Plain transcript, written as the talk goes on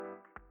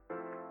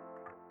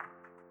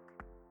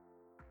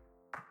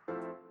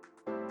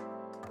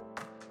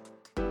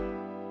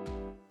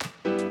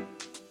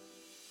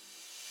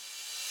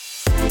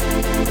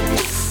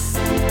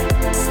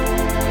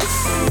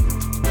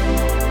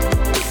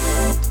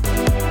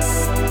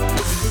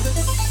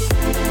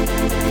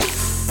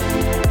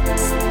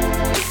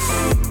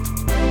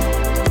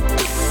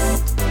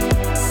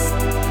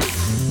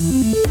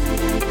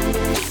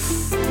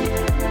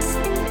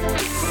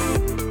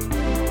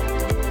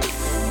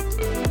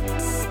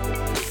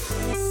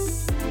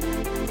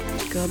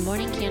Good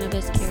morning,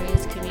 Cannabis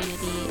Curious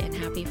community, and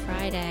happy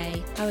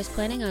Friday. I was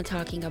planning on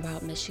talking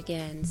about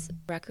Michigan's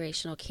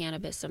recreational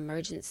cannabis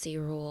emergency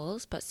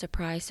rules, but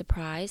surprise,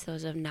 surprise,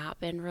 those have not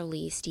been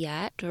released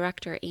yet.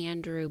 Director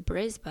Andrew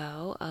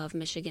Brisboe of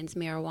Michigan's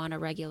Marijuana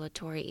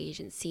Regulatory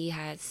Agency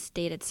has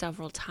stated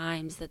several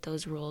times that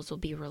those rules will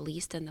be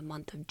released in the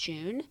month of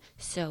June.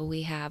 So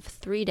we have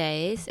 3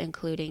 days,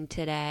 including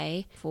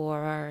today,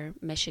 for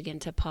Michigan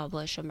to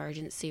publish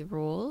emergency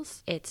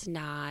rules. It's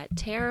not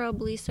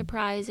terribly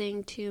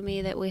surprising to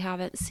me that we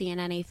haven't seen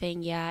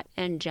anything yet.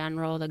 In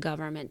general, the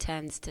government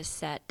tends to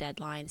set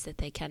deadlines that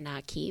they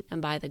cannot keep.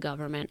 And by the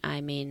government,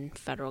 I mean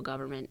federal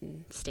government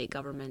and state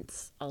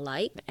governments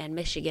alike. And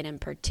Michigan in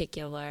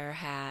particular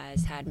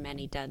has had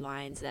many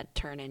deadlines that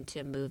turn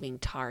into moving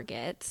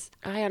targets.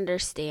 I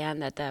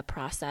understand that the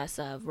process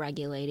of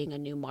regulating a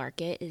new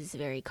market is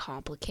very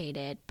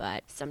complicated,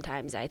 but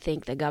sometimes I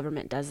think the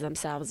government does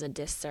themselves a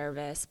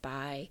disservice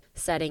by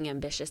setting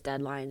ambitious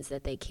deadlines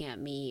that they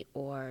can't meet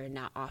or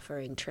not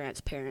offering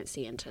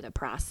transparency into the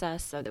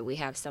process so that we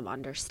have some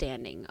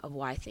understanding of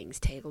why things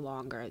take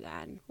longer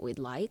than we'd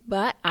like.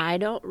 But I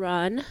don't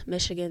run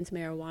Michigan's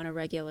Marijuana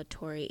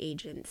Regulatory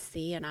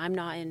Agency, and I'm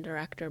not in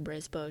Director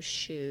Brisboe's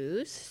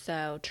shoes,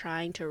 so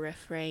trying to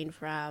refrain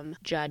from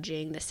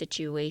judging the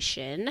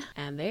situation.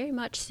 I'm very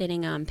much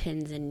sitting on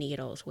pins and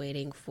needles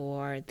waiting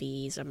for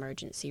these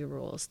emergency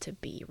rules to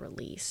be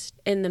released.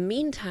 In the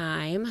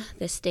meantime,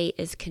 the state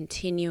is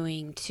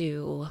continuing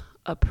to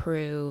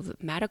approve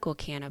medical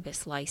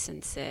cannabis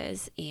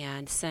licenses,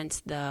 and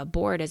since the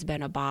board has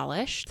been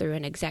abolished through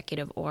an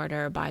executive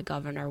order by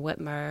Governor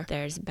Whitmer,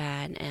 there's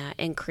been an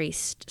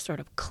increased sort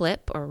of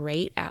clip or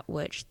rate at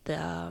which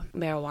the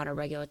Marijuana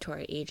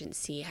Regulatory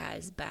Agency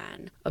has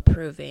been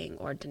approving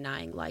or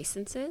denying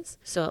licenses.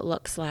 So it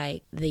looks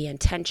like the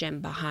intention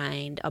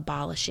behind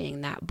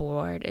abolishing that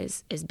board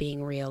is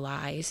being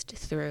realized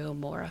through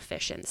more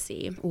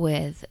efficiency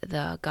with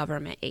the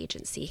government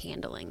agency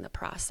handling the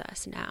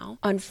process now.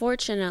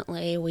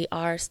 Unfortunately, we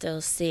are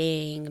still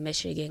seeing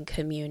Michigan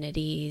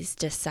communities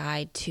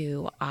decide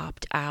to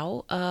opt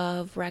out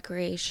of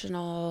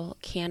recreational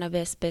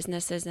cannabis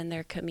businesses in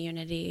their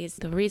communities.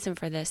 The reason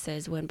for this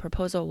is when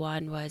Proposal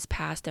 1 was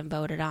passed and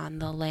voted on,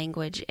 the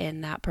language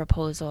in that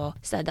proposal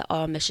said that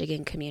all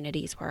Michigan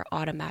communities were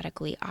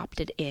automatically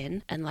opted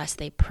in unless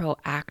they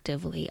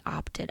proactively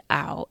opted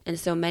out. And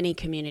so many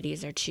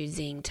communities are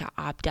choosing to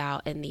opt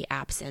out in the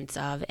absence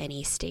of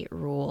any state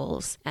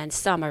rules, and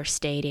some are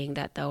stating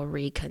that they'll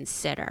reconsider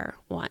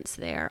once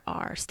there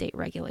are state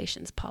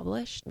regulations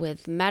published.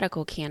 With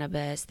medical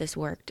cannabis, this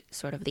worked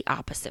sort of the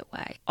opposite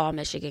way. All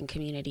Michigan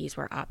communities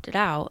were opted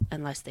out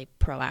unless they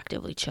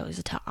proactively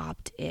chose to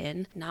opt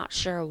in. Not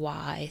sure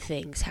why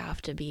things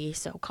have to be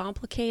so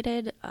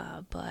complicated,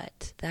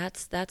 but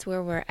that's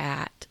where we're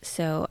at.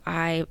 So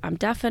I'm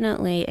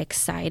definitely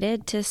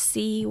excited to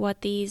see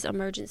what these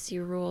emergency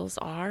rules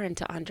are and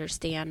to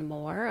understand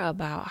more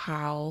about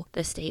how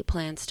the state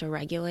plans to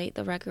regulate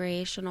the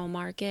recreational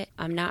market.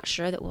 I'm not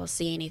sure that we'll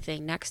see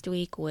anything next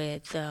week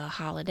with the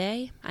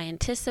holiday. I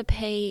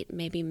anticipate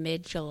maybe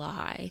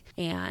mid-July,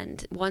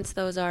 and once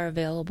those are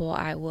available,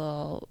 I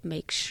will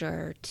make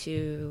sure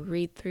to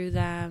read through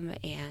them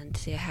and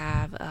to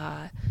have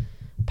a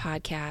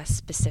podcast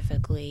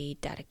specifically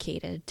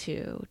dedicated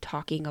to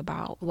talking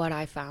about what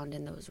I found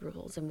in those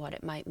rules and what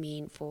it might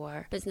mean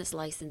for business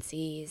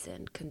licensees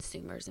and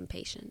consumers and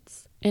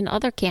patients. In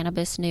other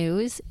cannabis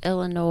news,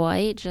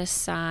 Illinois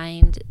just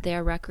signed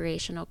their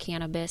recreational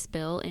cannabis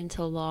bill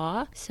into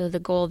law. So the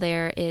goal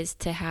there is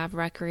to have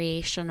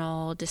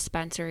recreational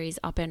dispensaries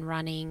up and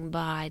running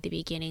by the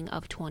beginning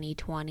of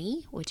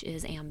 2020, which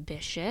is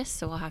ambitious.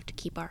 So we'll have to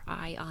keep our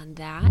eye on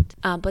that.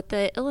 But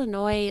the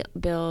Illinois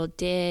bill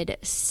did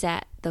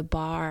set the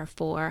bar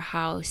for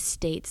how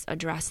states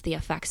address the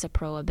effects of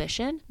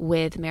prohibition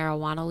with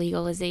marijuana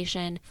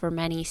legalization. For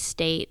many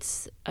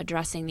states,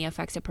 addressing the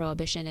effects of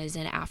prohibition is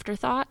an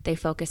afterthought. They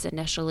focus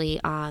initially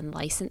on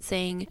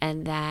licensing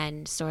and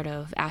then sort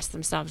of ask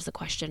themselves the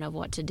question of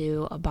what to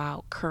do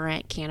about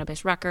current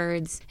cannabis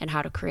records and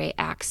how to create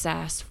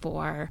access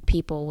for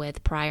people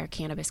with prior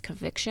cannabis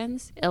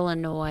convictions.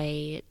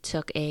 Illinois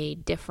took a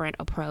different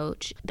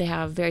approach. They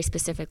have very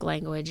specific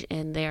language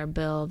in their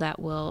bill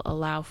that will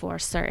allow for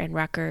certain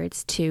records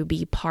to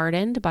be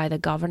pardoned by the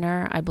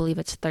governor. I believe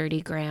it's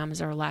 30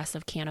 grams or less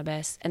of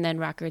cannabis. And then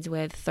records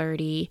with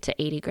 30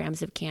 to 80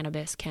 grams of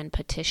cannabis can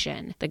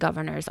petition the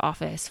governor's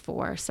office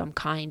for some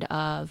kind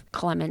of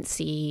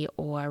clemency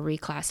or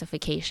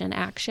reclassification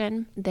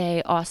action.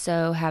 They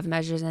also have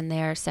measures in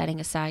there setting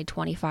aside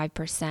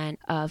 25%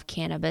 of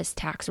cannabis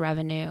tax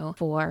revenue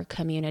for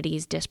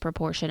communities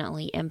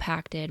disproportionately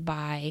impacted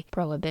by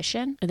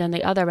prohibition. And then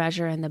the other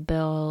measure in the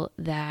bill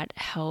that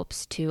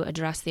helps to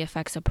address the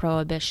effects of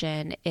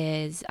prohibition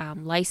is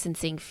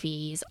licensing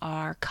fees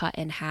are cut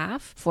in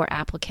half for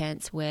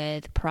applicants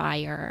with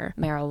prior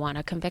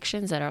marijuana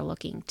convictions that are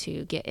looking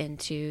to get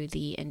into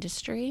the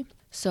industry.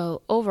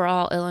 So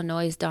overall,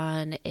 Illinois has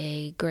done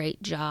a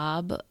great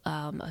job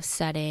of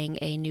setting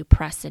a new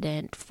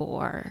precedent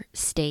for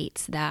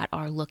states that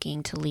are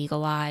looking to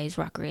legalize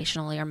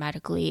recreationally or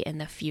medically in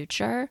the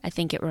future. I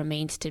think it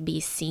remains to be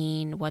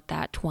seen what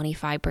that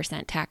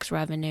 25% tax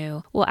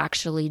revenue will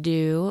actually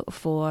do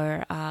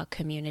for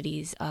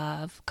communities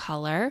of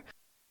color.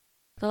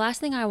 The last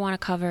thing I want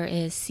to cover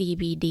is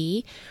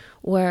CBD.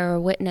 We're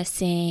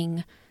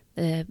witnessing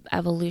the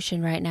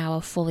evolution right now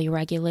of fully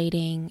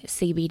regulating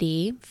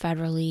CBD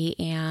federally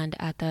and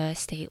at the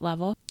state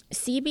level.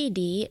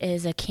 CBD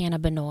is a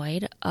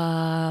cannabinoid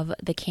of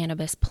the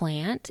cannabis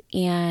plant,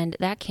 and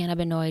that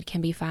cannabinoid can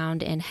be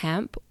found in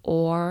hemp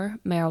or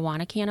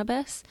marijuana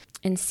cannabis.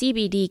 And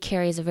CBD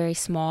carries a very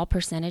small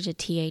percentage of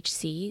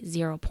THC,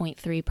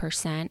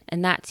 0.3%,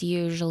 and that's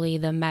usually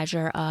the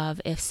measure of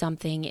if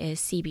something is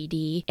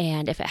CBD,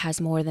 and if it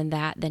has more than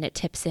that, then it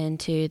tips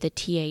into the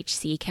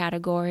THC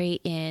category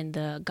in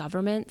the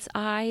government's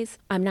eyes.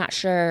 I'm not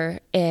sure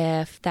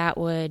if that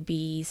would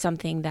be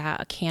something that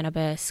a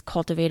cannabis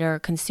cultivator or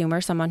consumer,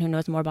 someone who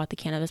knows more about the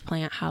cannabis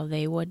plant, how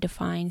they would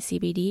define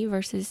CBD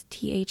versus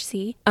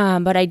THC.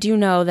 But I do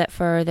know that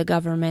for the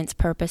government's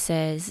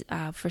purposes,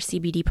 for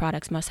CBD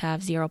products must have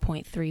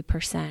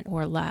 0.3%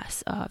 or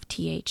less of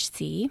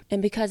THC.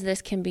 And because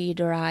this can be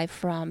derived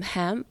from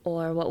hemp,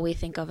 or what we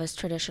think of as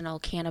traditional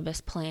cannabis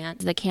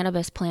plants, the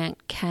cannabis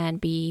plant can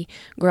be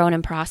grown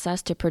and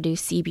processed to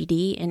produce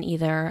CBD in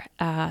either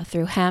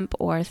through hemp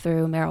or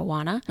through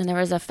marijuana. And there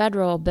was a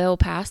federal bill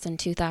passed in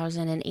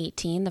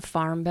 2018, the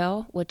Farm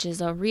Bill, which is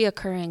a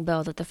reoccurring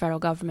bill that the federal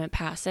government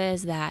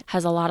passes that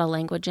has a lot of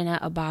language in it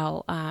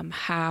about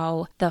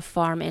how the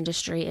farm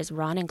industry is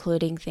run,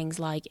 including things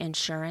like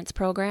insurance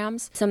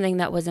programs. Something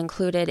that was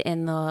included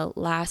in the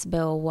last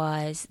bill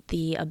was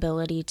the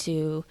ability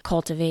to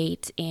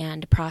cultivate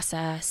and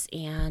process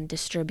and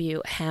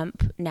distribute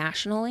hemp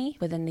nationally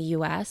within the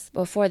U.S.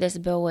 Before this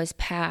bill was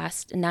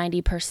passed,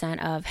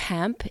 90% of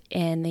hemp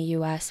in the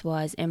U.S.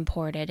 was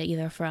imported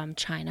either from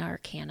China or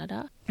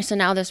Canada. So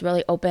now this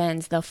really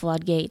opens the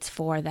floodgates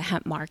for the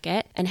hemp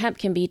market, and hemp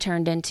can be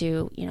turned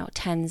into,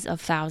 tens of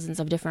thousands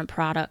of different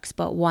products,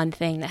 but one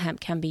thing that hemp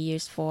can be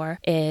used for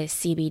is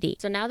CBD.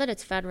 So now that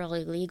it's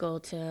federally legal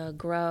to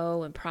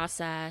grow and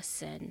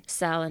process and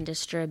sell and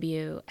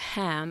distribute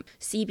hemp,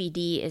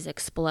 CBD is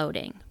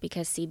exploding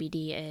because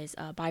CBD is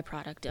a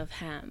byproduct of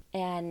hemp.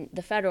 And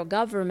the federal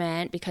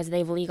government, because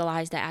they've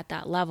legalized it at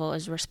that level,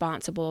 is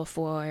responsible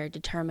for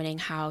determining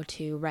how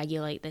to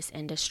regulate this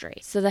industry.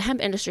 So the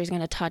hemp industry is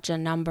going to touch a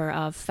number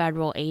of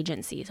federal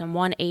agencies, and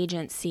one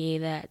agency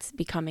that's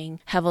becoming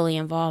heavily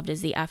involved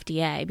is the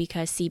FDA,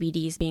 because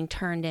CBD is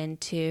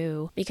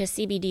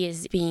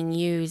being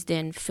used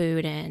in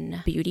food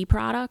and beauty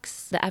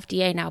products. The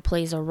FDA now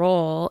plays a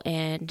role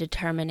in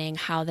determining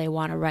how they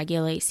want to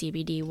regulate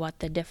CBD, what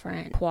the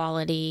different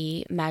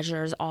quality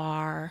measures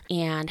are,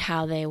 and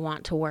how they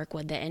want to work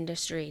with the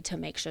industry to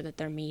make sure that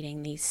they're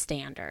meeting these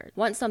standards.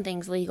 Once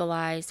something's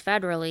legalized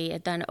federally,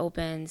 it then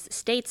opens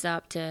states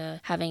up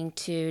to having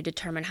to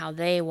determine how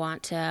they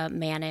want to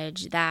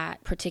manage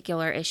that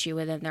particular issue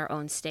within their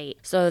own state.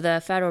 So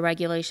the federal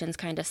regulations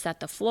kind of set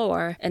the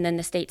floor, and then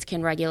the states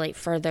can regulate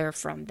further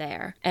from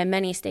there. And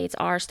many states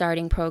are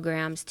starting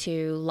programs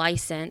to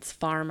license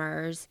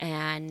farmers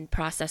and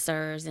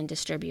processors and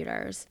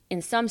distributors.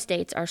 And some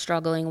states are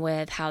struggling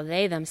with how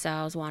they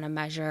themselves want to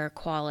measure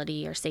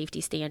quality or safety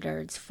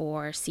standards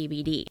for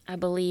CBD. I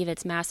believe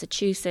it's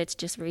Massachusetts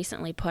just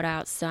recently put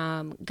out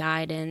some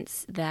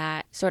guidance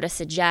that sort of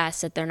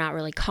suggests that they're not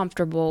really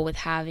comfortable with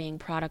having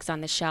products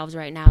on the shelves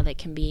right now that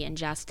can be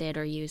ingested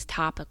or used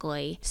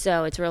topically.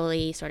 So it's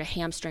really sort of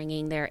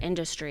hamstringing their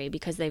industry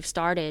because they've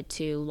started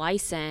to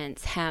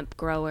license hemp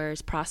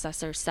growers,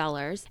 processors,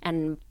 sellers,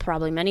 and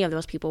probably many of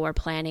those people were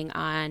planning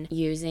on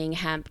using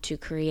hemp to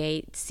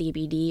create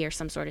CBD or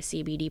some sort of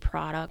CBD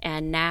product.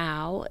 And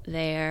now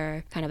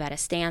they're kind of at a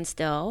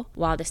standstill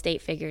while the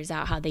state figures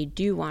out how they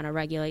do want to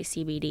regulate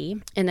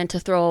CBD. And then to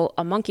throw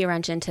a monkey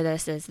wrench into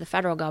this is the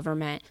federal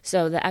government.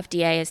 So the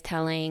FDA is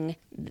telling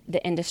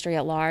the industry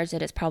at large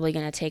that it's probably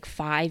going to take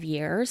 5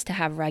 years to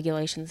have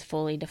regulations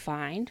fully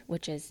defined,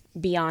 which is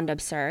beyond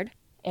absurd.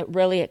 It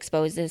really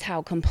exposes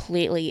how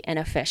completely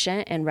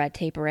inefficient and red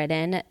tape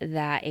ridden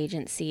that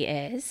agency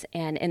is.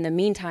 And in the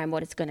meantime,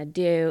 what it's going to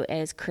do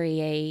is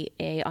create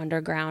a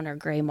underground or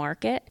gray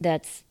market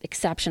that's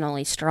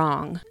exceptionally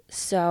strong.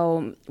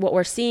 So what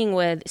we're seeing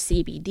with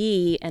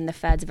CBD and the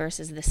feds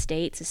versus the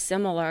states is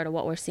similar to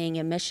what we're seeing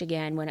in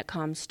Michigan when it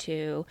comes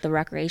to the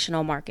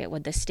recreational market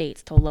with the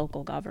states to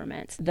local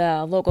governments.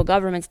 The local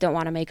governments don't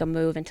want to make a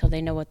move until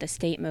they know what the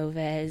state move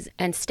is.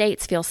 And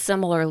states feel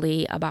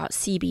similarly about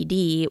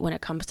CBD when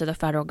it comes to the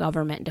federal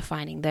government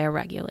defining their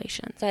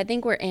regulations. So I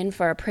think we're in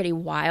for a pretty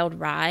wild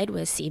ride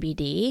with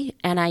CBD.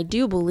 And I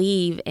do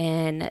believe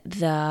in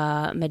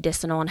the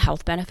medicinal and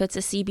health benefits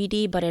of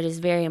CBD, but it is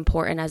very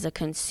important as a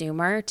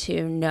consumer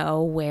to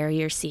know where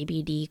your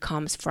CBD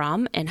comes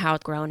from and how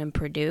it's grown and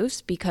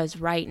produced, because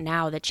right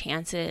now the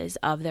chances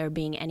of there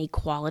being any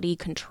quality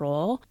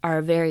control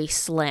are very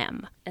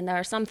slim. And there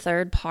are some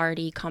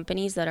third-party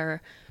companies that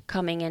are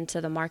coming into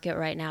the market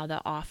right now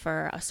that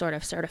offer a sort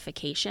of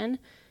certification,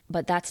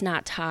 but that's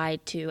not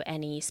tied to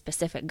any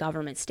specific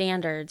government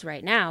standards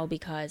right now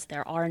because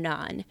there are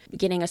none.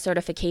 Getting a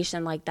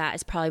certification like that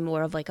is probably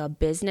more of like a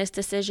business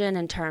decision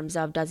in terms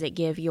of, does it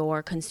give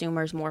your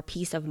consumers more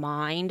peace of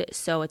mind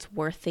so it's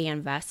worth the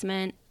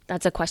investment?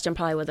 That's a question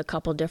probably with a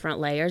couple different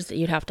layers that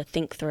you'd have to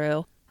think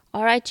through.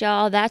 All right,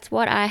 y'all, that's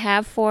what I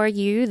have for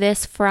you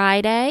this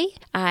Friday.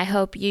 I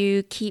hope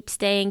you keep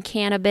staying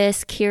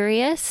cannabis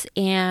curious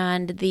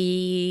and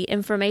the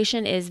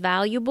information is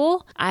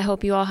valuable. I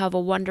hope you all have a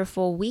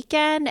wonderful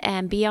weekend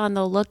and be on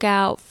the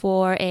lookout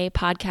for a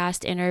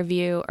podcast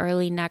interview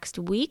early next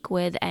week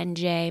with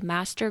NJ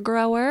Master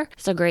Grower.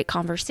 It's a great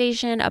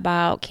conversation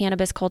about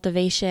cannabis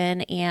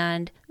cultivation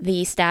and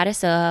the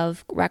status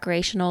of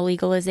recreational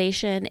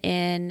legalization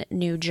in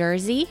New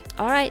Jersey.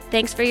 All right,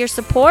 thanks for your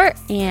support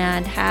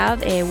and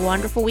have a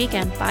wonderful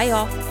weekend. Bye,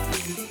 y'all.